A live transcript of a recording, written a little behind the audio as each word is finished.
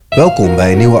Welkom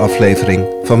bij een nieuwe aflevering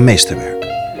van Meesterwerk.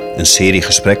 Een serie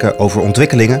gesprekken over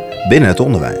ontwikkelingen binnen het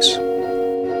onderwijs.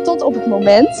 Tot op het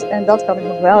moment, en dat kan ik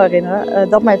nog wel herinneren,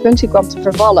 dat mijn functie kwam te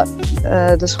vervallen.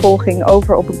 De school ging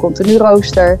over op een continu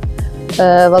rooster,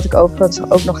 wat ik overigens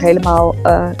ook nog helemaal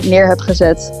neer heb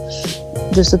gezet.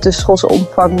 Dus de tussenschoolse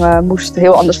opvang moest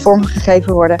heel anders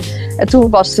vormgegeven worden. En toen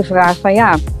was de vraag van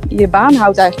je baan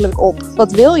houdt eigenlijk op.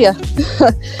 Wat wil je?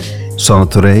 Sanne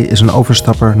Touré is een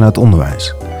overstapper naar het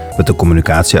onderwijs. Met een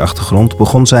communicatieachtergrond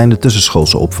begon zij in de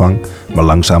tussenschoolse opvang, maar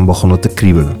langzaam begon het te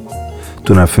kriebelen.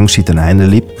 Toen haar functie ten einde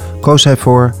liep, koos zij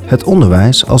voor het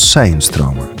onderwijs als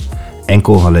zij-instromer.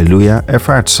 Enkel halleluja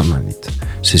ervaart Sanne niet.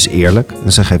 Ze is eerlijk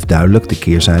en ze geeft duidelijk de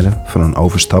keerzijde van een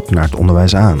overstap naar het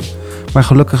onderwijs aan. Maar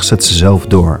gelukkig zet ze zelf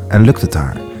door en lukt het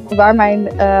haar. Waar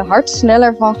mijn hart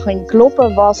sneller van ging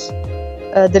kloppen was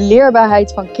de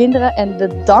leerbaarheid van kinderen en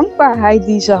de dankbaarheid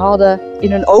die ze hadden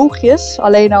in hun oogjes,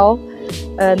 alleen al,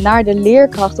 naar de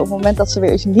leerkrachten op het moment dat ze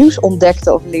weer iets nieuws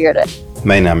ontdekten of leerden.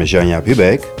 Mijn naam is Jan-Jaap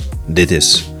Hubeek. Dit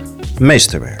is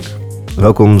Meesterwerk.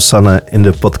 Welkom Sanne in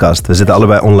de podcast. We zitten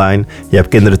allebei online. Je hebt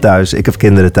kinderen thuis, ik heb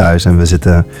kinderen thuis. En we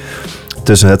zitten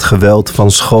tussen het geweld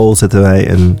van school zitten wij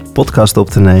een podcast op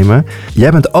te nemen.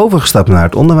 Jij bent overgestapt naar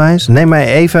het onderwijs. Neem mij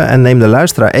even en neem de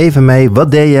luisteraar even mee.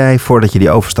 Wat deed jij voordat je die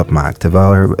overstap maakte?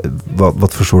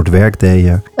 Wat voor soort werk deed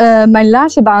je? Mijn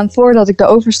laatste baan voordat ik de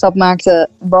overstap maakte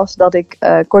was dat ik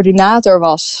coördinator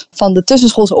was van de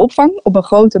tussenschoolse opvang op een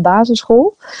grote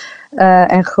basisschool.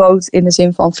 En groot in de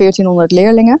zin van 1400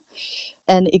 leerlingen.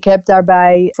 En ik heb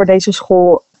daarbij voor deze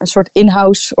school een soort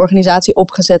in-house organisatie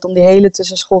opgezet om die hele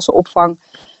tussenschoolse opvang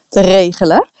te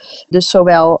regelen. Dus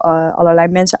zowel allerlei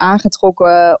mensen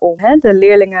aangetrokken om de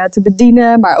leerlingen te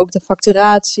bedienen, maar ook de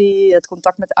facturatie, het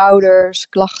contact met ouders,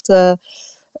 klachten,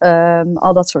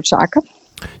 al dat soort zaken.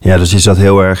 Ja, dus je zat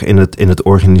heel erg in het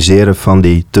organiseren van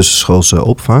die tussenschoolse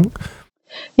opvang?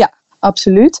 Ja.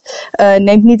 Absoluut.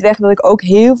 Neemt niet weg dat ik ook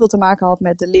heel veel te maken had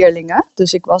met de leerlingen.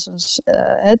 Dus ik was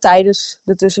tijdens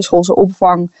de tussenschoolse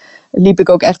opvang liep ik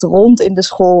ook echt rond in de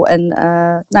school. En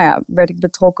werd ik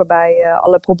betrokken bij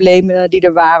alle problemen die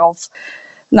er waren. Of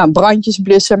brandjes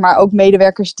blussen, maar ook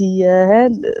medewerkers die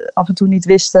af en toe niet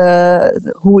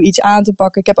wisten hoe iets aan te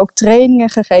pakken. Ik heb ook trainingen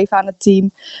gegeven aan het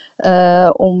team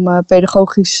om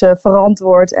pedagogisch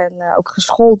verantwoord en ook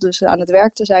geschoold dus aan het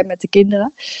werk te zijn met de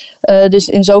kinderen. Dus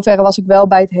in zoverre was ik wel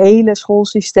bij het hele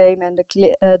schoolsysteem en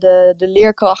de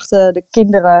leerkrachten, de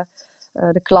kinderen,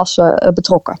 de klassen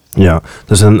betrokken. Ja,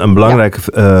 dat is een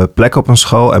belangrijke plek op een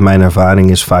school. En mijn ervaring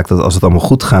is vaak dat als het allemaal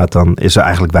goed gaat, dan is er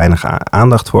eigenlijk weinig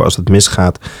aandacht voor. Als het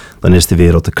misgaat, dan is de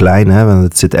wereld te klein. Hè? Want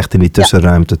het zit echt in die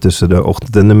tussenruimte tussen de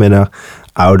ochtend en de middag.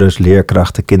 Ouders,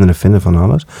 leerkrachten, kinderen vinden van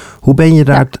alles. Hoe ben je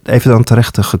daar even dan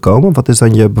terecht gekomen? Wat is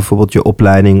dan bijvoorbeeld je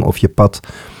opleiding of je pad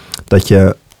dat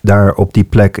je daar op die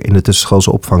plek in de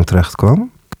tussenschoolse opvang terecht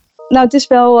kwam? Nou, het is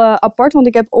wel apart, want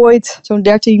ik heb ooit zo'n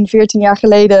 13, 14 jaar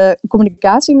geleden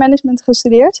communicatiemanagement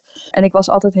gestudeerd. En ik was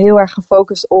altijd heel erg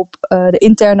gefocust op de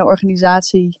interne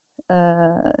organisatie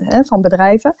van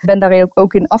bedrijven. Ik ben daar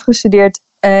ook in afgestudeerd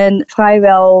en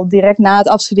vrijwel direct na het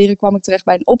afstuderen kwam ik terecht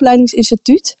bij een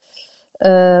opleidingsinstituut.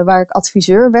 Waar ik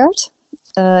adviseur werd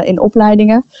in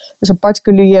opleidingen. Dus een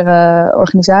particuliere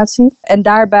organisatie. En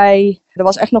daarbij, er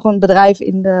was echt nog een bedrijf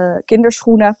in de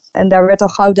kinderschoenen. En daar werd al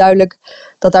gauw duidelijk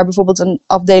dat daar bijvoorbeeld een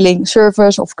afdeling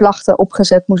service of klachten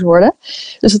opgezet moest worden.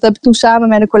 Dus dat heb ik toen samen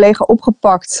met een collega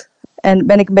opgepakt. En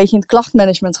ben ik een beetje in het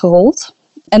klachtmanagement gerold.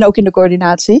 En ook in de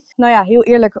coördinatie. Nou ja, heel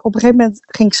eerlijk, op een gegeven moment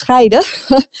ging ik scheiden.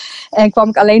 En kwam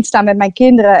ik alleen staan met mijn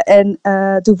kinderen. En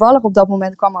toevallig op dat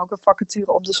moment kwam er ook een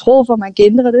vacature op de school van mijn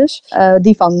kinderen dus.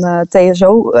 Die van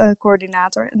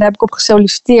TSO-coördinator. En daar heb ik op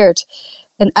gesolliciteerd.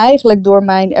 En eigenlijk door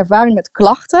mijn ervaring met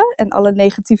klachten en alle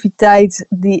negativiteit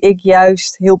die ik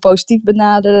juist heel positief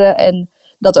benaderde. En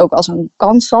dat ook als een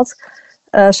kans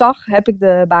zag, heb ik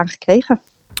de baan gekregen.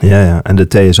 Ja, en de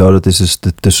TSO, dat is dus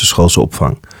de tussenschoolse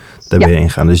opvang. Daar ben je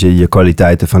ingegaan. Dus je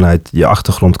kwaliteiten vanuit je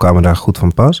achtergrond kwamen daar goed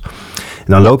van pas.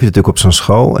 En dan loop je natuurlijk op zo'n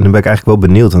school. En dan ben ik eigenlijk wel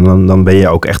benieuwd. En dan ben je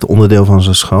ook echt onderdeel van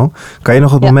zo'n school. Kan je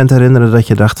nog het moment herinneren dat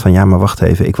je dacht van ja, maar wacht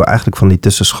even. Ik wil eigenlijk van die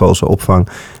tussenschoolse opvang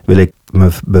wil ik me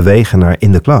bewegen naar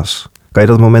in de klas. Kan je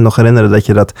dat moment nog herinneren dat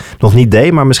je dat nog niet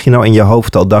deed, maar misschien al in je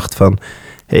hoofd al dacht van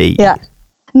hey. Ja.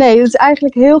 Nee, dat is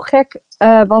eigenlijk heel gek.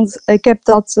 Want ik heb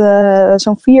dat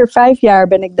zo'n 4-5 jaar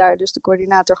ben ik daar dus de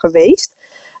coördinator geweest.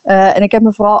 En ik heb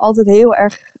me vooral altijd heel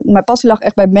erg, mijn passie lag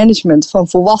echt bij management van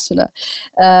volwassenen.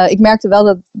 Ik merkte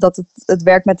wel dat het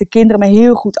werk met de kinderen me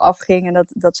heel goed afging. En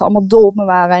dat ze allemaal dol op me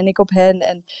waren en ik op hen.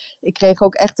 En ik kreeg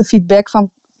ook echt de feedback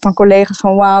van van collega's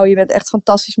van wauw, je bent echt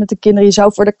fantastisch met de kinderen. Je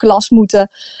zou voor de klas moeten.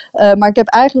 Maar ik heb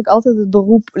eigenlijk altijd het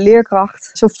beroep leerkracht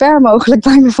zo ver mogelijk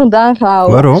bij me vandaan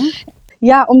gehouden. Waarom?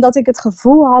 Ja, omdat ik het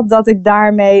gevoel had dat ik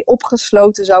daarmee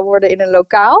opgesloten zou worden in een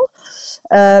lokaal.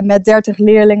 Met 30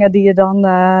 leerlingen die je dan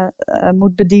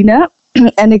moet bedienen.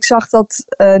 En ik zag dat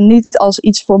niet als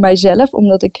iets voor mijzelf,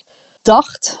 omdat ik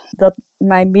dacht dat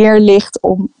mij meer ligt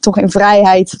om toch in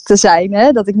vrijheid te zijn.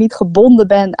 Hè? Dat ik niet gebonden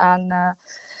ben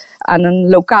aan een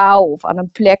lokaal of aan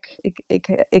een plek.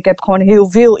 Ik heb gewoon heel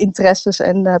veel interesses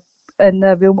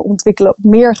en wil me ontwikkelen op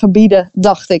meer gebieden,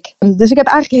 dacht ik. Dus ik heb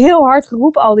eigenlijk heel hard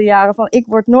geroepen al die jaren van ik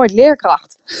word nooit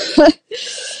leerkracht.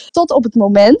 Tot op het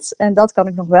moment, en dat kan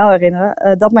ik nog wel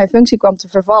herinneren, dat mijn functie kwam te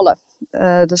vervallen.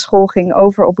 De school ging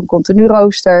over op een continu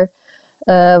rooster.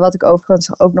 Wat ik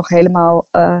overigens ook nog helemaal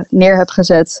neer heb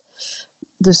gezet.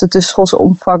 Dus de tussenschoolse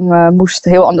omvang moest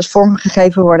heel anders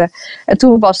vormgegeven worden. En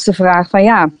toen was de vraag van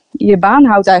ja, je baan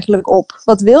houdt eigenlijk op.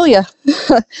 Wat wil je?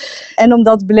 En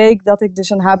omdat bleek dat ik dus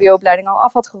een hbo-opleiding al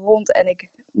af had gerond en ik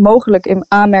mogelijk in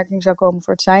aanmerking zou komen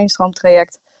voor het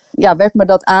Zijnstroomtraject, ja, werd me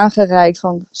dat aangereikt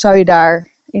van zou je daar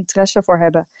interesse voor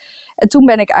hebben? En toen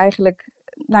ben ik eigenlijk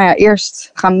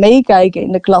eerst gaan meekijken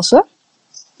in de klasse.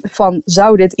 Van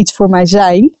zou dit iets voor mij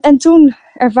zijn? En toen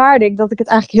ervaarde ik dat ik het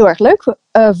eigenlijk heel erg leuk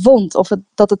vond. Of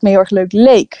dat het me heel erg leuk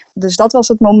leek. Dus dat was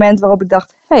het moment waarop ik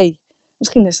dacht, hey,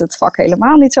 misschien is het vak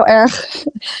helemaal niet zo erg.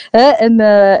 En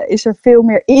is er veel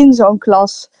meer in zo'n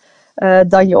klas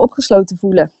dan je opgesloten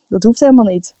voelen. Dat hoeft helemaal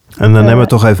niet. En dan neem we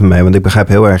toch even mee, want ik begrijp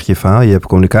heel erg je verhaal. Je hebt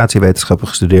communicatiewetenschappen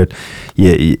gestudeerd.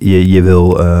 Je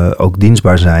wil ook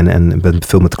dienstbaar zijn en bent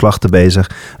veel met klachten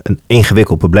bezig. Een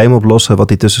ingewikkeld probleem oplossen, wat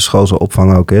die tussenschoolse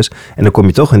opvang ook is. En dan kom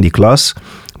je toch in die klas.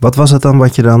 Wat was het dan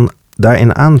wat je dan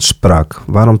daarin aansprak?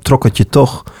 Waarom trok het je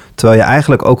toch, terwijl je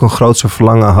eigenlijk ook een grootser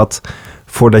verlangen had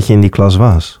voordat je in die klas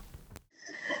was?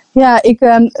 Ja,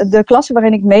 de klasse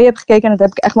waarin ik mee heb gekeken, en dat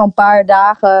heb ik echt wel een paar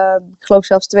dagen, ik geloof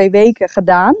zelfs 2 weken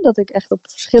gedaan. Dat ik echt op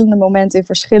verschillende momenten in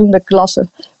verschillende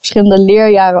klassen, verschillende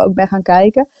leerjaren ook ben gaan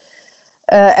kijken.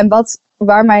 En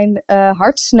waar mijn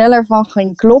hart sneller van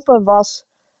ging kloppen was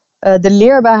de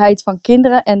leerbaarheid van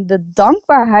kinderen en de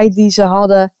dankbaarheid die ze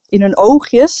hadden in hun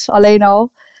oogjes, alleen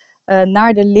al,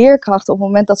 naar de leerkrachten op het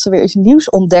moment dat ze weer iets nieuws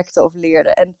ontdekten of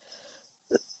leerden. En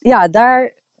ja,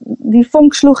 die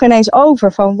vonk sloeg ineens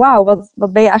over van wauw,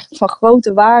 wat ben je eigenlijk van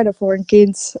grote waarde voor een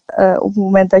kind op het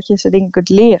moment dat je ze dingen kunt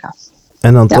leren.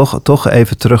 En dan toch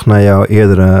even terug naar jouw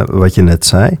eerdere, wat je net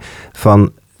zei,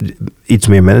 van iets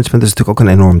meer management is natuurlijk ook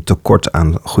een enorm tekort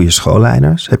aan goede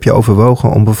schoolleiders. Heb je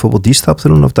overwogen om bijvoorbeeld die stap te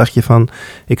doen of dacht je van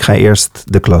ik ga eerst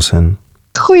de klas in?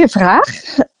 Goeie vraag.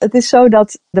 Het is zo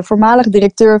dat de voormalige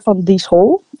directeur van die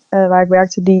school, waar ik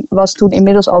werkte, die was toen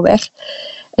inmiddels al weg.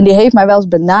 En die heeft mij wel eens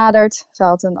benaderd. Ze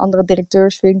had een andere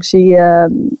directeursfunctie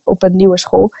op een nieuwe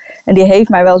school. En die heeft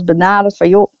mij wel eens benaderd van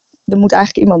joh, er moet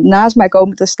eigenlijk iemand naast mij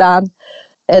komen te staan.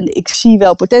 En ik zie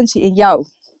wel potentie in jou.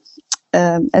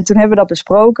 En toen hebben we dat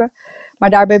besproken. Maar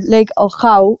daarbij bleek al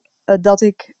gauw dat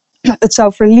ik het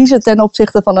zou verliezen ten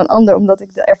opzichte van een ander. Omdat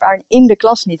ik de ervaring in de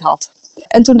klas niet had.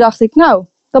 En toen dacht ik, nou,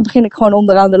 dan begin ik gewoon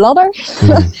onderaan de ladder.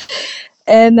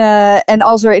 En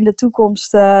als er in de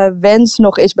toekomst wens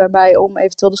nog is bij mij om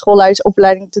eventueel de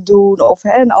schoolleidersopleiding te doen of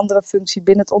een andere functie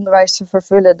binnen het onderwijs te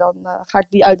vervullen, dan ga ik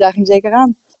die uitdaging zeker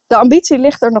aan. De ambitie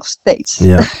ligt er nog steeds.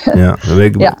 Ja.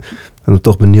 Ik ben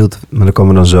toch benieuwd, maar dan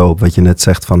komen we dan zo op wat je net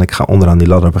zegt van ik ga onderaan die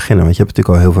ladder beginnen. Want je hebt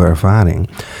natuurlijk al heel veel ervaring.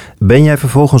 Ben jij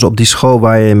vervolgens op die school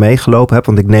waar je meegelopen hebt?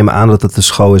 Want ik neem aan dat het de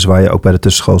school is waar je ook bij de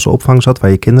tussenschoolse opvang zat,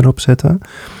 waar je kinderen op zitten.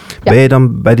 Ja. Ben je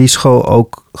dan bij die school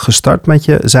ook gestart met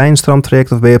je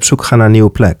Zijnstroomtraject of ben je op zoek gegaan naar een nieuwe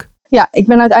plek? Ja, ik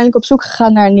ben uiteindelijk op zoek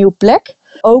gegaan naar een nieuwe plek.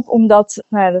 Ook omdat,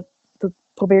 dat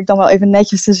probeer ik dan wel even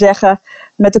netjes te zeggen,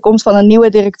 met de komst van een nieuwe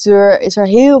directeur is er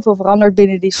heel veel veranderd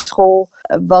binnen die school,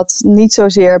 wat niet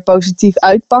zozeer positief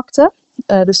uitpakte.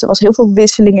 Dus er was heel veel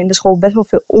wisseling in de school, best wel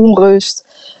veel onrust,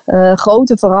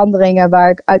 grote veranderingen waar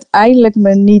ik uiteindelijk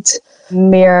me niet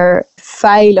meer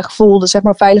veilig voelde, zeg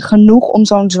maar veilig genoeg om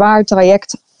zo'n zwaar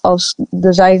traject als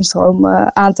de Zijnstroom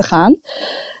aan te gaan.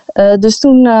 Dus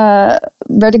toen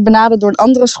werd ik benaderd door een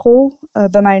andere school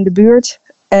bij mij in de buurt.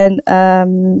 En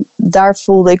daar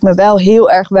voelde ik me wel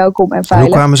heel erg welkom en veilig.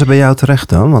 Hoe kwamen ze bij jou terecht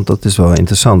dan? Want dat is wel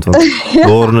interessant. Want we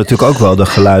horen natuurlijk ook wel de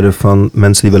geluiden van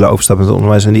mensen die willen overstappen in het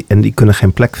onderwijs en die kunnen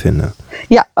geen plek vinden.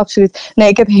 Ja, absoluut. Nee,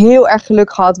 ik heb heel erg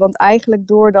geluk gehad. Want eigenlijk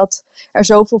doordat er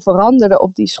zoveel veranderde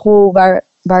op die school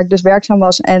waar ik dus werkzaam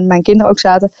was en mijn kinderen ook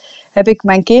zaten, heb ik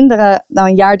mijn kinderen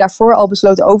een jaar daarvoor al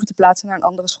besloten over te plaatsen naar een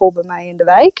andere school bij mij in de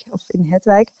wijk, of in het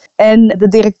wijk. En de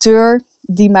directeur,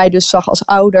 die mij dus zag als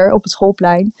ouder op het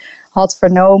schoolplein, had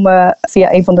vernomen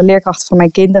via een van de leerkrachten van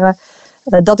mijn kinderen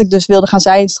dat ik dus wilde gaan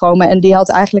zijnstromen. En die had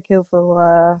eigenlijk heel veel...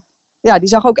 die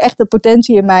zag ook echt de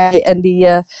potentie in mij. En die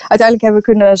uiteindelijk hebben we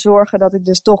kunnen zorgen dat ik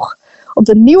dus toch op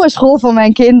de nieuwe school van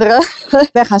mijn kinderen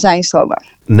ben gaan zijnstromen.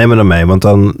 Neem me dan mee, want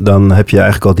dan heb je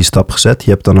eigenlijk al die stap gezet.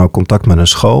 Je hebt dan ook contact met een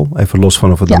school. Even los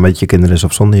van of het dan met je kinderen is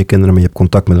of zonder je kinderen. Maar je hebt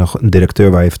contact met een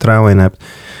directeur waar je vertrouwen in hebt.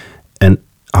 En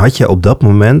had je op dat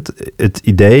moment het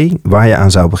idee waar je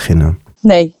aan zou beginnen?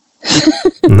 Nee.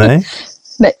 Nee?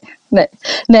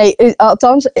 Nee,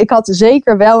 althans, ik had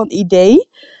zeker wel een idee.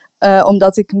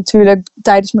 Omdat ik natuurlijk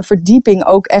tijdens mijn verdieping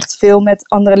ook echt veel met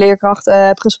andere leerkrachten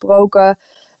heb gesproken.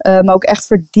 Maar ook echt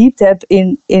verdiept heb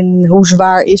in hoe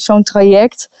zwaar is zo'n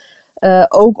traject.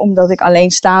 Ook omdat ik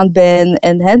alleenstaand ben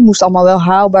en het moest allemaal wel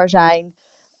haalbaar zijn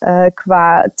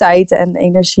qua tijd en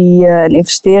energie en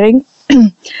investering.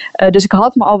 Dus ik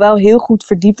had me al wel heel goed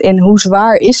verdiept in hoe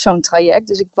zwaar is zo'n traject.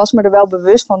 Dus ik was me er wel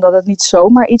bewust van dat het niet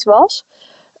zomaar iets was.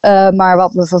 Maar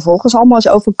wat me vervolgens allemaal is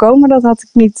overkomen, dat had ik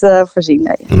niet voorzien.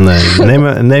 Nee,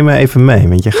 neem me even mee.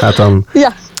 Want je gaat dan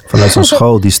vanuit zo'n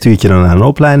school, die stuurt je dan naar een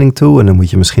opleiding toe. En dan moet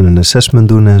je misschien een assessment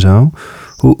doen en zo.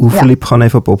 Hoe verliep gewoon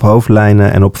even op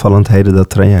hoofdlijnen en opvallendheden dat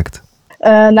traject?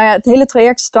 Het hele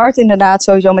traject start inderdaad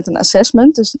sowieso met een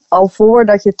assessment. Dus al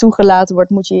voordat je toegelaten wordt,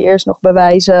 moet je eerst nog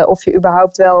bewijzen of je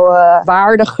überhaupt wel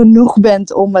waardig genoeg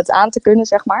bent om het aan te kunnen,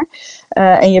 zeg maar.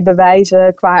 En je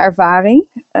bewijzen qua ervaring,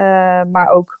 maar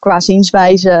ook qua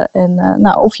zienswijze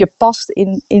en of je past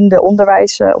in de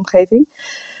onderwijsomgeving.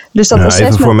 Dus dat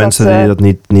assessment, even voor mensen die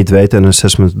dat niet weten, een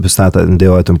assessment bestaat uit een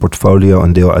deel uit een portfolio,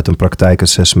 een deel uit een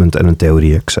praktijkassessment en een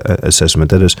theorie-assessment.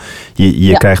 Dus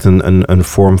je krijgt een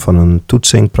vorm van een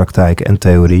toetsing, praktijk en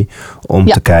theorie, om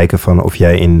te kijken van of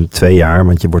jij in 2 jaar,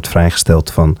 want je wordt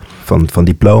vrijgesteld van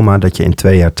diploma, dat je in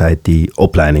 2 jaar tijd die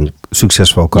opleiding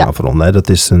succesvol kan afronden. Dat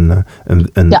is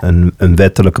een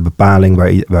wettelijke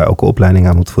bepaling waar elke opleiding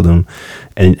aan moet voldoen.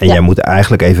 En jij moet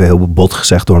eigenlijk even heel bot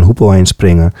gezegd door een hoepel heen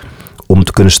springen om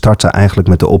te kunnen starten eigenlijk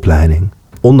met de opleiding.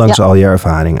 Ondanks al je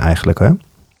ervaring eigenlijk, hè?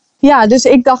 Ja, dus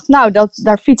ik dacht,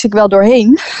 daar fiets ik wel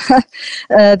doorheen.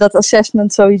 Dat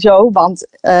assessment sowieso, want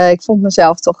ik vond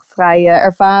mezelf toch vrij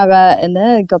ervaren.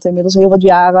 En ik had inmiddels heel wat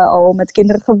jaren al met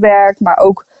kinderen gewerkt, maar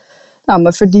ook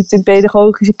me verdiept in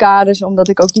pedagogische kaders, omdat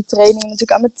ik ook die training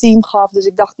natuurlijk aan mijn team gaf. Dus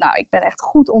ik dacht, ik ben echt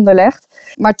goed onderlegd.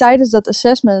 Maar tijdens dat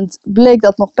assessment bleek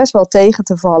dat nog best wel tegen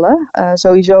te vallen.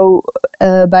 Sowieso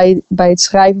bij het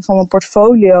schrijven van mijn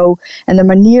portfolio en de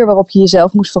manier waarop je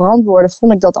jezelf moest verantwoorden,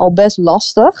 vond ik dat al best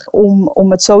lastig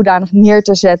om het zodanig neer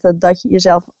te zetten dat je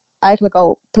jezelf eigenlijk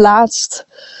al plaatst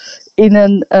in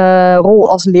een rol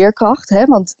als leerkracht. Hè?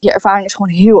 Want je ervaring is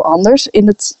gewoon heel anders in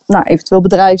het eventueel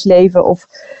bedrijfsleven of...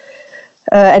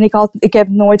 En ik heb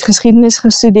nooit geschiedenis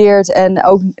gestudeerd en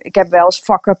ook ik heb wel eens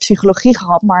vakken psychologie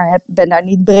gehad, maar ben daar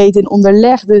niet breed in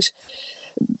onderlegd.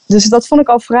 Dus dat vond ik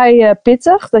al vrij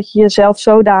pittig, dat je jezelf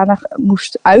zodanig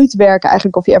moest uitwerken,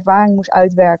 eigenlijk of je ervaring moest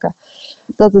uitwerken,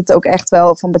 dat het ook echt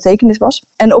wel van betekenis was.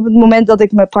 En op het moment dat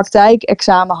ik mijn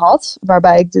praktijkexamen had,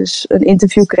 waarbij ik dus een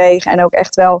interview kreeg en ook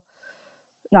echt wel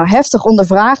heftig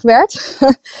ondervraagd werd,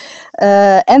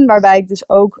 en waarbij ik dus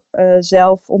ook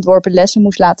zelf ontworpen lessen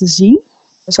moest laten zien.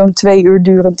 Zo'n 2 uur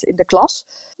durend in de klas.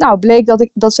 Bleek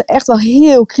dat ze echt wel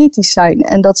heel kritisch zijn.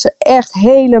 En dat ze echt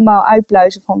helemaal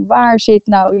uitpluizen van waar zit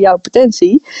nou jouw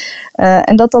potentie.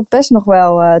 En dat best nog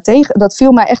wel tegen. Dat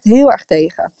viel mij echt heel erg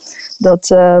tegen. Dat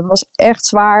was echt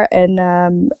zwaar. En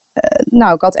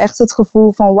ik had echt het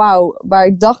gevoel van wauw. Waar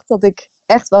ik dacht dat ik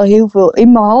echt wel heel veel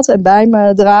in me had en bij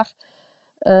me draag.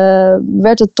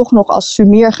 Werd het toch nog als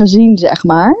sumier gezien, zeg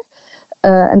maar.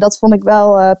 En dat vond ik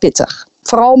wel pittig.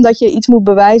 Vooral omdat je iets moet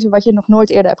bewijzen wat je nog nooit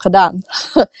eerder hebt gedaan.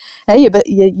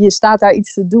 Je staat daar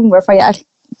iets te doen waarvan je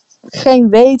eigenlijk geen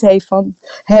weet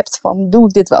hebt van doe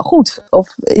ik dit wel goed?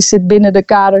 Of is dit binnen de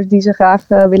kaders die ze graag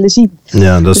willen zien?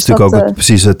 Ja, dat is natuurlijk ook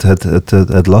precies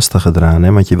het lastige eraan.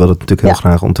 Hè? Want je wil het natuurlijk heel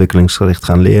graag ontwikkelingsgericht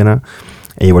gaan leren.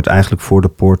 En je wordt eigenlijk voor de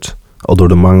poort al door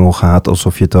de mangel gehaald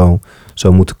alsof je het al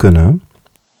zou moeten kunnen.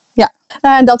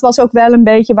 En dat was ook wel een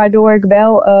beetje waardoor ik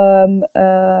wel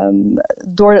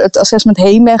door het assessment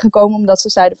heen ben gekomen. Omdat ze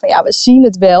zeiden van we zien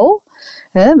het wel.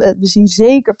 Hè? We zien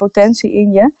zeker potentie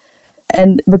in je.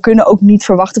 En we kunnen ook niet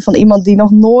verwachten van iemand die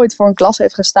nog nooit voor een klas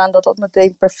heeft gestaan dat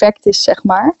meteen perfect is, zeg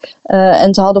maar.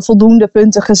 En ze hadden voldoende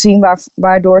punten gezien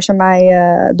waardoor ze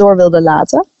mij door wilden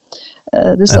laten.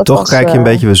 Dus en dat toch kijk je een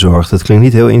beetje bezorgd. Het klinkt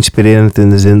niet heel inspirerend in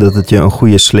de zin dat het je een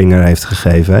goede slinger heeft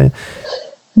gegeven, hè?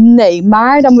 Nee,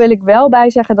 maar dan wil ik wel bij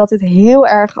zeggen dat het heel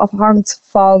erg afhangt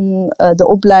van de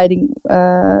opleiding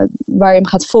waar je hem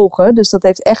gaat volgen. Dus dat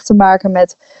heeft echt te maken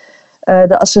met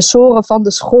de assessoren van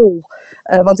de school.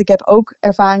 Want ik heb ook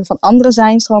ervaring van andere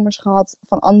zijnstromers gehad,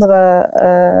 van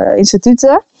andere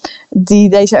instituten, die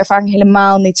deze ervaring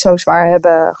helemaal niet zo zwaar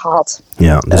hebben gehad.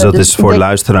 Ja, dus dat is voor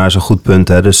luisteraars een goed punt.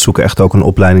 Hè? Dus zoek echt ook een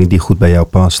opleiding die goed bij jou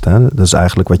past. Hè? Dat is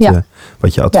eigenlijk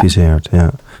wat je adviseert. Ja.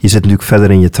 Je zit natuurlijk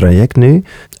verder in je traject nu.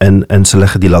 En ze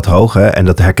leggen die lat hoog. Hè? En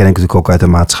dat herken ik natuurlijk ook uit de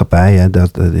maatschappij. Hè?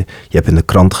 Je hebt in de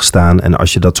krant gestaan. En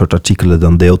als je dat soort artikelen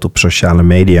dan deelt op sociale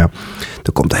media,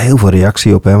 dan komt er heel veel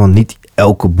reactie op. Hè? Want niet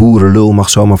elke boerenlul mag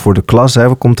zomaar voor de klas. Hè?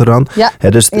 Wat komt er dan? Ja.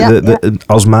 Hè, dus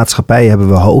als maatschappij hebben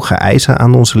we hoge eisen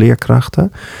aan onze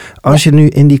leerkrachten. Als je nu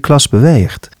in die klas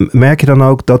beweegt, merk je dan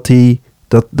ook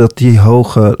dat die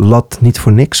hoge lat niet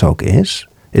voor niks ook is?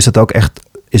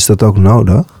 Is dat ook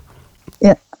nodig?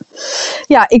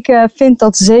 Ja, ik vind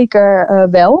dat zeker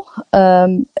wel.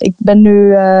 Ik ben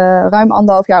nu ruim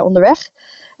 1,5 jaar onderweg.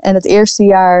 En het eerste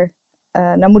jaar,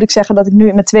 nou moet ik zeggen dat ik nu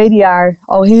in mijn tweede jaar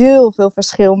al heel veel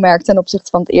verschil merk ten opzichte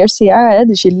van het eerste jaar. Hè?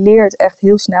 Dus je leert echt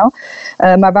heel snel.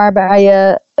 Maar waarbij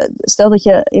je, stel dat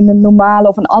je in een normale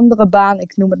of een andere baan,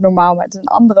 ik noem het normaal, maar het is een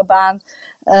andere baan,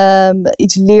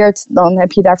 iets leert, dan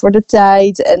heb je daarvoor de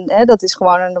tijd. En dat is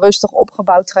gewoon een rustig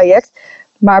opgebouwd traject.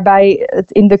 Maar bij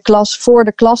het in de klas, voor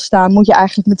de klas staan, moet je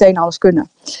eigenlijk meteen alles kunnen.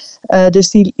 Dus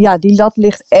die lat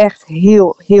ligt echt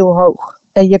heel, heel hoog.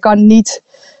 En je kan niet,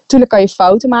 natuurlijk kan je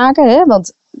fouten maken, hè?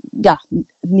 Want ja,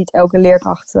 niet elke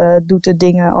leerkracht doet de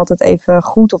dingen altijd even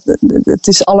goed. Of het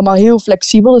is allemaal heel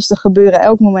flexibel, dus er gebeuren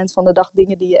elk moment van de dag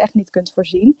dingen die je echt niet kunt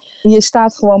voorzien. Je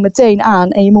staat gewoon meteen aan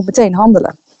en je moet meteen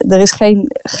handelen. Er is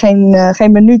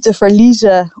geen minuut te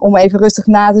verliezen om even rustig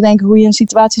na te denken hoe je een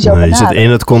situatie zou benaderen. Je zit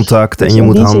in het contact dus en je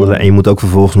moet handelen en je moet ook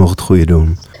vervolgens nog het goede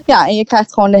doen. Ja, en je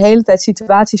krijgt gewoon de hele tijd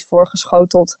situaties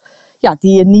voorgeschoteld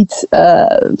die je niet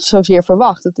zozeer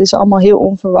verwacht. Het is allemaal heel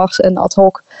onverwachts en ad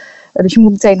hoc. Dus je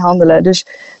moet meteen handelen. Dus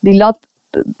die lat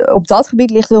op dat gebied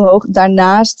ligt heel hoog.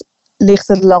 Daarnaast ligt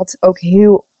de lat ook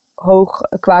heel hoog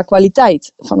qua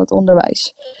kwaliteit van het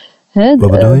onderwijs.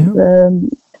 Wat bedoel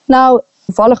je?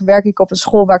 Toevallig werk ik op een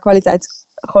school waar kwaliteit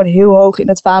gewoon heel hoog in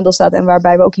het vaandel staat en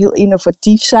waarbij we ook heel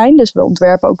innovatief zijn. Dus we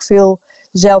ontwerpen ook veel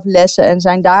zelf lessen en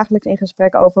zijn dagelijks in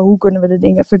gesprek over hoe kunnen we de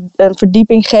dingen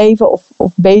verdieping geven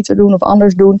of beter doen of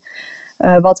anders doen.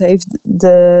 Wat heeft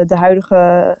de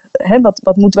huidige,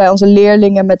 wat moeten wij onze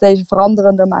leerlingen met deze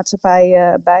veranderende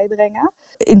maatschappij bijbrengen?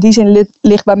 In die zin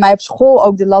ligt bij mij op school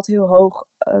ook de lat heel hoog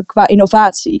qua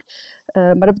innovatie.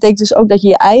 Maar dat betekent dus ook dat je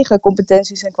je eigen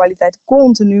competenties en kwaliteit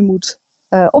continu moet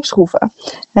opschroeven.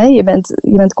 Je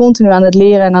bent continu aan het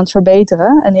leren en aan het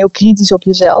verbeteren en heel kritisch op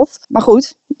jezelf. Maar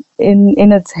goed,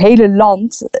 in het hele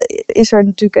land is er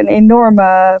natuurlijk een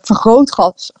enorme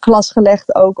vergrootglas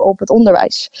gelegd ook op het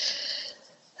onderwijs.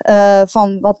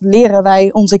 Van wat leren wij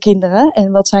onze kinderen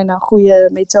en wat zijn nou goede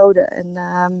methoden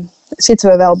en zitten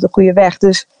we wel op de goede weg.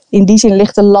 Dus in die zin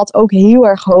ligt de lat ook heel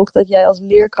erg hoog dat jij als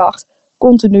leerkracht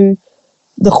continu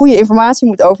de goede informatie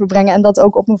moet overbrengen en dat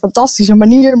ook op een fantastische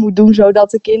manier moet doen,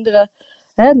 zodat de kinderen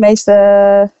het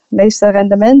meeste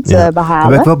rendement behalen. Dan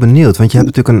ben ik wel benieuwd, want je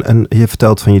hebt natuurlijk je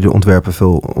vertelt van jullie ontwerpen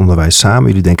veel onderwijs samen.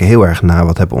 Jullie denken heel erg na,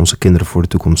 wat hebben onze kinderen voor de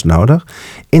toekomst nodig?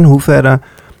 In hoeverre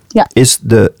is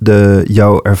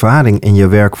jouw ervaring in je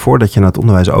werk voordat je naar het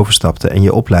onderwijs overstapte en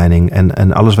je opleiding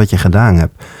en alles wat je gedaan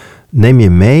hebt, neem je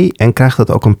mee en krijgt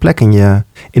dat ook een plek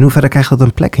in hoeverre krijgt dat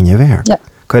een plek in je werk? Ja.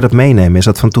 Kan je dat meenemen? Is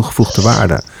dat van toegevoegde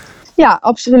waarde? Ja,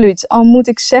 absoluut. Al moet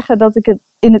ik zeggen dat ik het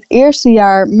in het eerste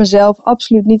jaar mezelf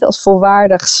absoluut niet als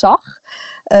volwaardig zag.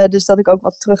 Dus dat ik ook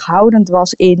wat terughoudend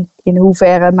was in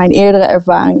hoeverre mijn eerdere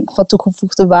ervaring van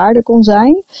toegevoegde waarde kon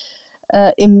zijn.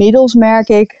 Inmiddels merk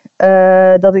ik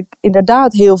dat ik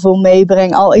inderdaad heel veel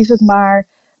meebreng. Al is het maar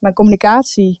mijn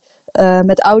communicatie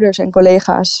met ouders en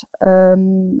collega's.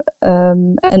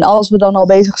 En als we dan al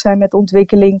bezig zijn met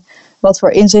ontwikkeling, wat voor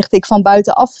inzicht ik van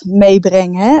buitenaf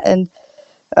meebreng. Hè?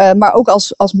 Maar ook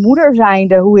als moeder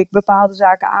zijnde, hoe ik bepaalde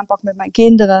zaken aanpak met mijn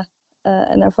kinderen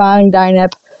en ervaring daarin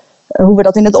heb. Hoe we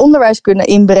dat in het onderwijs kunnen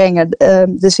inbrengen.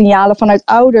 De signalen vanuit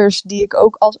ouders die ik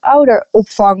ook als ouder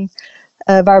opvang.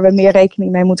 Waar we meer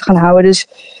rekening mee moeten gaan houden. Dus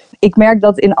ik merk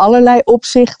dat in allerlei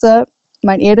opzichten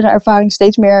mijn eerdere ervaring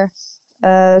steeds meer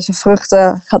zijn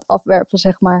vruchten gaat afwerpen,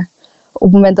 zeg maar. Op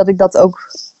het moment dat ik dat ook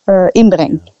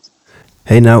inbreng.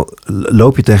 Nou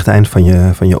loop je tegen het eind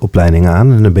van je opleiding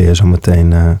aan en dan ben je zo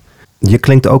meteen. Je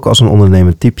klinkt ook als een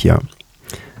ondernemend typeje.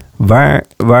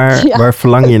 Waar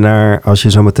verlang je naar als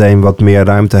je zo meteen wat meer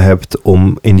ruimte hebt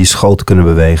om in die school te kunnen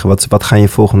bewegen? Wat gaan je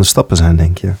volgende stappen zijn,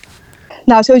 denk je?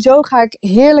 Nou, sowieso ga ik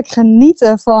heerlijk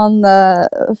genieten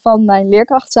van mijn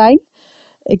leerkracht zijn.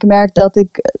 Ik merk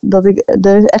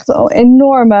er is echt een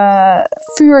enorme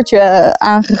vuurtje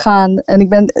aangegaan. En ik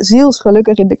ben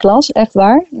zielsgelukkig in de klas, echt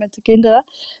waar, met de kinderen.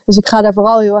 Dus ik ga daar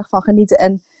vooral heel erg van genieten.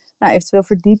 En eventueel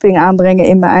verdieping aanbrengen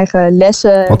in mijn eigen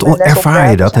lessen. Want ervaar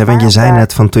je dat? Want je zei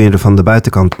net van toen je er van de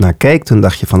buitenkant naar keek, toen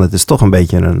dacht je van het is toch een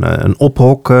beetje een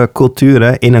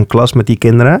ophokcultuur in een klas met die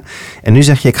kinderen. En nu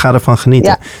zeg je ik ga ervan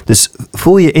genieten. Ja. Dus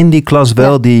voel je in die klas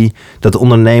wel dat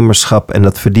ondernemerschap en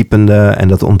dat verdiepende en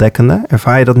dat ontdekkende?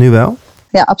 Ervaar je dat nu wel?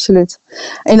 Ja, absoluut.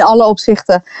 In alle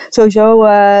opzichten. Sowieso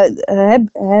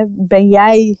ben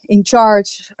jij in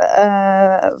charge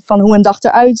van hoe een dag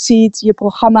eruit ziet, je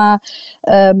programma.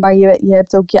 Maar je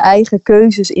hebt ook je eigen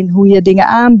keuzes in hoe je dingen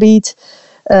aanbiedt.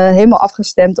 Helemaal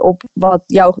afgestemd op wat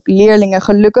jouw leerlingen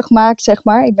gelukkig maakt, zeg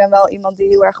maar. Ik ben wel iemand die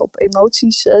heel erg op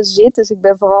emoties zit. Dus ik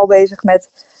ben vooral bezig met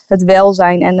het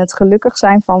welzijn en het gelukkig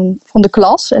zijn van de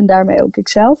klas. En daarmee ook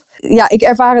ikzelf. Ja, ik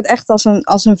ervaar het echt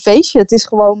als een feestje. Het is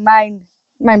gewoon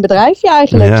mijn bedrijfje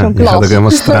eigenlijk, zo'n klas. Je gaat ook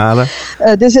helemaal stralen.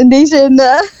 Dus in die zin...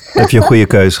 Heb je een goede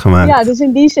keuze gemaakt. Ja, dus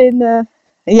in die zin...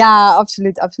 ja,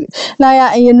 absoluut. Nou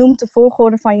ja, en je noemt de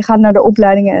volgorde van je gaat naar de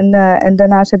opleidingen en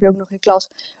daarnaast heb je ook nog je klas.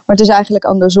 Maar het is eigenlijk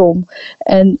andersom.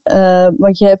 En,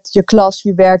 want je hebt je klas,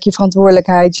 je werk, je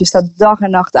verantwoordelijkheid. Je staat dag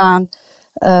en nacht aan.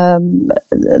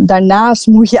 Daarnaast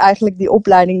moet je eigenlijk die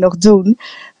opleiding nog doen.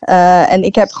 En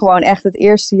ik heb gewoon echt het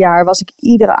eerste jaar was ik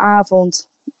iedere avond...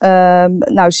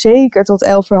 zeker tot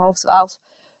 11:30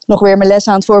 nog weer mijn les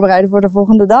aan het voorbereiden voor de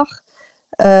volgende dag.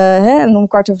 En om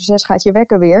 5:15 gaat je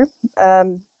wekker weer.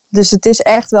 Dus het is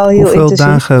echt wel heel intensief. Hoeveel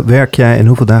dagen werk jij en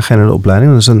hoeveel dagen ga je naar de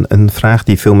opleiding? Dat is een vraag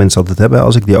die veel mensen altijd hebben.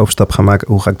 Als ik die overstap ga maken,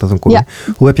 hoe ga ik dat dan combineren?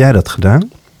 Ja. Hoe heb jij dat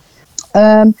gedaan?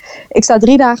 Ik sta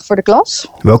 3 dagen voor de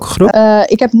klas. Welke groep?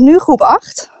 Ik heb nu groep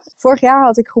 8. Vorig jaar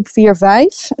had ik groep 4-5,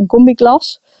 een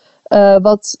combi-klas.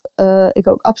 Wat ik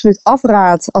ook absoluut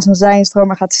afraad als een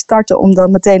zijinstromer gaat starten om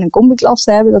dan meteen een combi-klas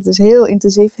te hebben. Dat is heel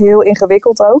intensief, heel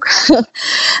ingewikkeld ook.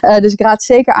 Dus ik raad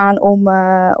zeker aan om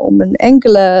een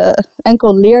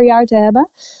enkel leerjaar te hebben.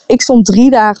 Ik stond 3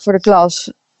 dagen voor de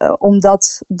klas,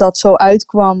 omdat dat zo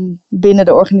uitkwam binnen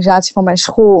de organisatie van mijn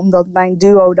school. Omdat mijn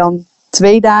duo dan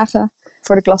 2 dagen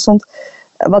voor de klas stond.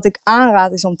 Wat ik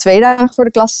aanraad is om 2 dagen voor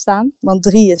de klas te staan, want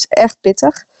 3 is echt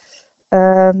pittig.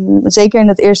 Zeker in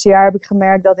het eerste jaar heb ik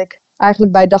gemerkt dat ik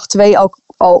eigenlijk bij dag 2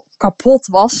 al kapot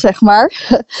was, zeg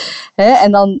maar.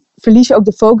 En dan verlies je ook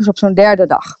de focus op zo'n 3e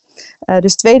dag.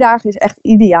 Dus 2 dagen is echt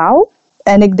ideaal.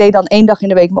 En ik deed dan 1 dag in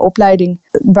de week mijn opleiding,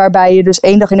 waarbij je dus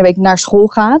 1 dag in de week naar school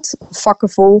gaat, vakken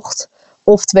volgt,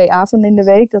 of 2 avonden in de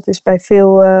week. Dat is bij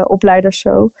veel opleiders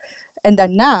zo. En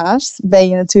daarnaast ben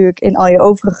je natuurlijk in al je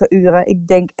overige uren, ik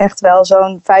denk echt wel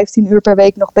zo'n 15 uur per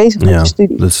week nog bezig met je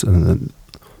studie. Dus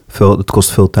het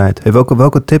kost veel tijd. Hey,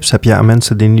 welke tips heb je aan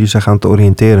mensen die nu zich aan het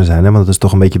oriënteren zijn? Hè? Want dat is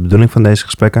toch een beetje de bedoeling van deze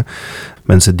gesprekken.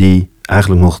 Mensen die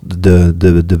eigenlijk nog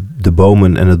de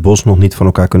bomen en het bos nog niet van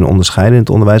elkaar kunnen onderscheiden in het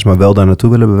onderwijs, maar wel daar naartoe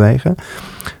willen bewegen.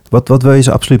 Wat wil je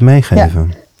ze absoluut meegeven?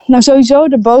 Ja. Nou, sowieso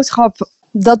de boodschap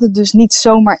dat het dus niet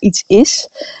zomaar iets is.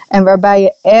 En waarbij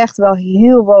je echt wel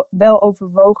heel wel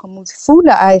overwogen moet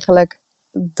voelen eigenlijk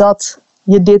dat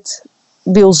je dit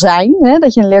wil zijn. Hè?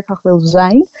 Dat je een leerkracht wil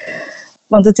zijn.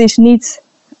 Want het is niet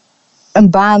een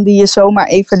baan die je zomaar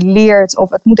even leert. Of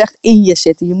het moet echt in je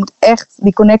zitten. Je moet echt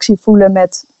die connectie voelen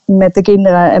met de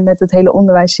kinderen en met het hele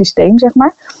onderwijssysteem, zeg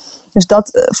maar. Dus dat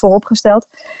vooropgesteld.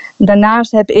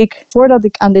 Daarnaast heb ik, voordat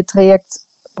ik aan dit traject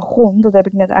begon, dat heb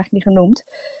ik net eigenlijk niet genoemd,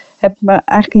 heb me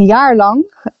eigenlijk een jaar lang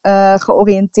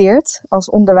georiënteerd als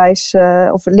onderwijs-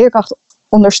 of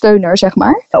leerkrachtondersteuner, zeg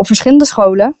maar. Op verschillende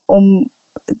scholen om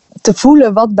te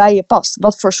voelen wat bij je past.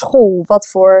 Wat voor school, wat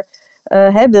voor...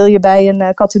 wil je bij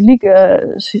een katholieke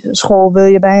school, wil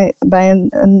je bij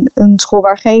een school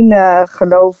waar geen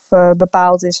geloof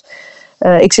bepaald is.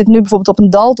 Ik zit nu bijvoorbeeld op een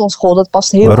Daltonschool, dat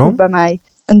past heel goed bij mij.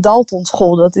 Een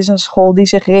Daltonschool, dat is een school die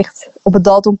zich richt op het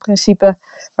Dalton-principe,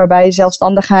 waarbij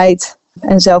zelfstandigheid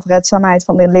en zelfredzaamheid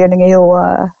van de leerlingen heel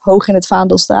hoog in het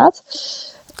vaandel staat.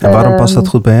 En waarom past dat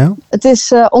goed bij jou? Het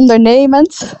is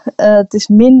ondernemend, het is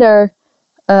minder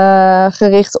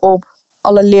gericht op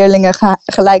alle leerlingen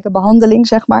gelijke behandeling,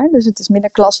 zeg maar. Dus het is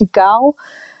minder klassikaal.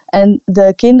 En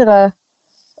de kinderen,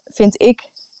 vind ik,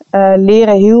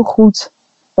 leren heel goed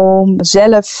om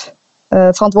zelf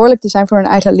verantwoordelijk te zijn voor hun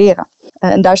eigen leren.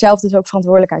 En daar zelf dus ook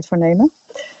verantwoordelijkheid voor nemen.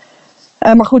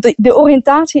 Maar goed, de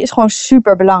oriëntatie is gewoon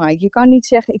super belangrijk. Je kan niet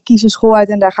zeggen, ik kies een school uit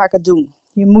en daar ga ik het doen.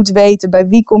 Je moet weten, bij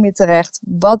wie kom je terecht?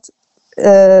 Wat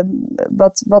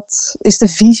is de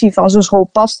visie van zo'n school?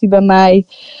 Past die bij mij?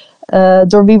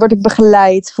 Door wie word ik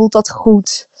begeleid? Voelt dat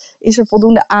goed? Is er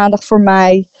voldoende aandacht voor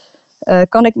mij?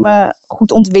 Kan ik me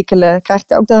goed ontwikkelen? Krijg ik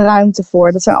daar ook de ruimte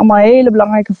voor? Dat zijn allemaal hele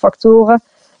belangrijke factoren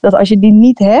dat als je die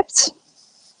niet hebt,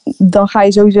 dan ga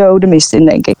je sowieso de mist in,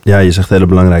 denk ik. Ja, je zegt hele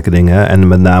belangrijke dingen. Hè? En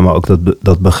met name ook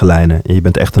dat begeleiden. Je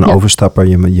bent echt een overstapper.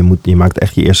 Je maakt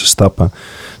echt je eerste stappen.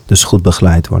 Dus goed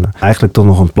begeleid worden. Eigenlijk toch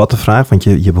nog een platte vraag. Want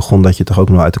je begon dat je toch ook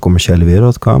nog uit de commerciële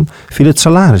wereld kwam. Viel het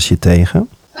salaris je tegen?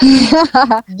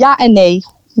 Ja en nee.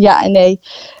 Ja en nee.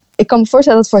 Ik kan me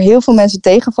voorstellen dat het voor heel veel mensen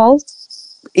tegenvalt.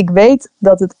 Ik weet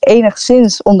dat het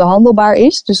enigszins onderhandelbaar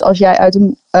is. Dus als jij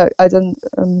uit een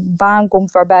baan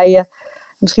komt waarbij je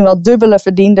misschien wel het dubbele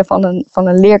verdiende van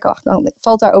een leerkracht, dan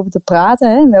valt daarover te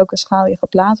praten, hè, in welke schaal je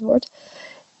geplaatst wordt.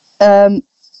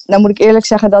 Nou moet ik eerlijk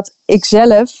zeggen dat ik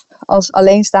zelf als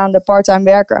alleenstaande parttime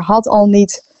werker had al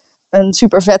niet een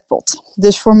super vetpot.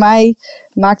 Dus voor mij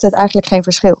maakt het eigenlijk geen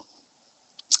verschil.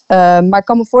 Maar ik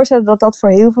kan me voorstellen dat dat voor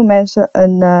heel veel mensen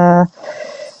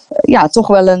toch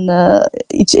wel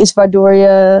iets is waardoor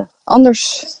je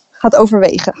anders gaat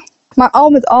overwegen. Maar al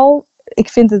met al, ik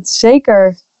vind het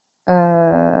zeker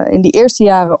in die eerste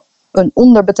jaren een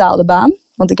onderbetaalde baan.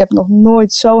 Want ik heb nog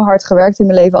nooit zo hard gewerkt in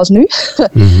mijn leven als nu.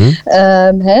 Mm-hmm.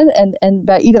 En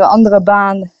bij iedere andere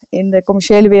baan in de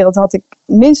commerciële wereld had ik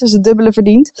minstens het dubbele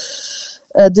verdiend.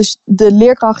 Dus de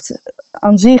leerkracht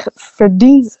aan zich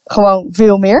verdient gewoon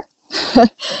veel meer.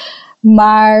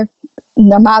 Maar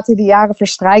naarmate de jaren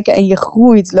verstrijken en je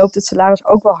groeit, loopt het salaris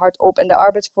ook wel hard op. En de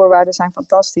arbeidsvoorwaarden zijn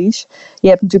fantastisch. Je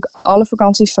hebt natuurlijk alle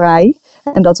vakanties vrij.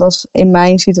 En dat was in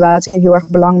mijn situatie heel erg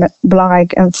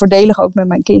belangrijk en voordelig ook met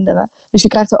mijn kinderen. Dus je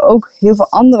krijgt er ook heel veel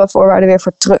andere voorwaarden weer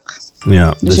voor terug.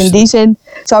 Ja, dus in die zin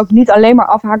zou ik niet alleen maar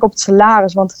afhaken op het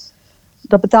salaris. Want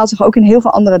dat betaalt zich ook in heel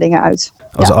veel andere dingen uit.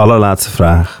 Als allerlaatste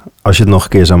vraag. Als je het nog een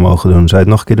keer zou mogen doen, zou je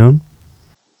het nog een keer doen?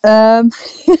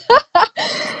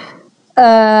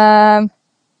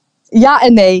 Ja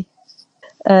en nee.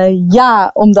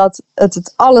 Ja, omdat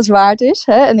het alles waard is.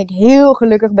 Hè, en ik heel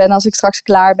gelukkig ben als ik straks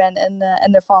klaar ben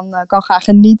en ervan kan gaan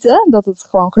genieten. Dat het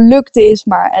gewoon gelukt is.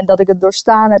 En dat ik het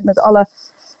doorstaan heb met alle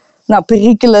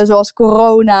perikelen zoals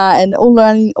corona en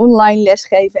online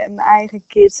lesgeven en mijn eigen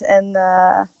kids. En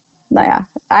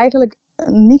eigenlijk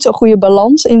een niet zo goede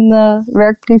balans in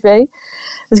werk-privé.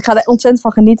 Dus ik ga er ontzettend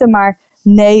van genieten. Maar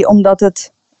nee, omdat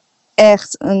het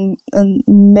echt een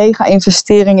mega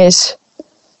investering is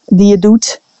die je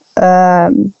doet.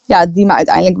 Die me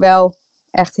uiteindelijk wel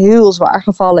echt heel zwaar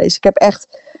gevallen is. Ik heb echt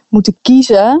moeten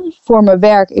kiezen voor mijn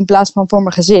werk in plaats van voor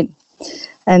mijn gezin.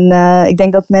 En ik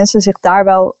denk dat mensen zich daar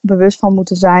wel bewust van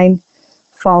moeten zijn.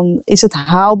 Van, is het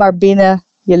haalbaar binnen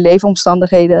je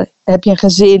leefomstandigheden? Heb je een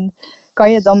gezin? Kan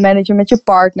je het dan managen met je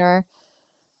partner?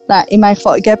 Nou, in mijn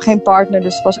geval, ik heb geen partner,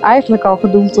 dus het was eigenlijk al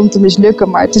gedoemd om te mislukken.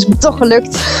 Maar het is me toch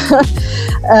gelukt.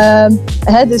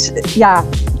 Dus ja,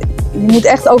 je moet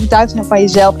echt overtuigd zijn van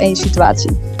jezelf en je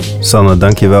situatie. Sanne,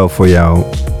 dankjewel voor jouw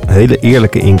hele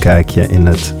eerlijke inkijkje in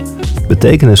het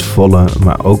betekenisvolle,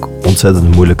 maar ook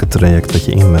ontzettend moeilijke traject dat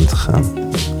je in bent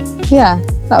gegaan. Ja,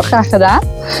 nou graag gedaan.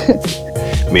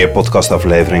 Meer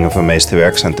podcastafleveringen van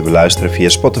Meesterwerk zijn te beluisteren via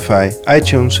Spotify,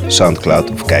 iTunes,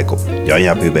 Soundcloud of kijk op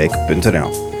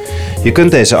janjapubeek.nl. Je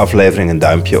kunt deze aflevering een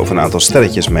duimpje of een aantal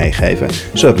sterretjes meegeven,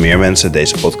 zodat meer mensen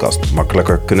deze podcast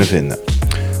makkelijker kunnen vinden.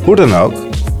 Hoe dan ook,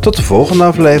 tot de volgende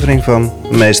aflevering van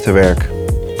Meesterwerk.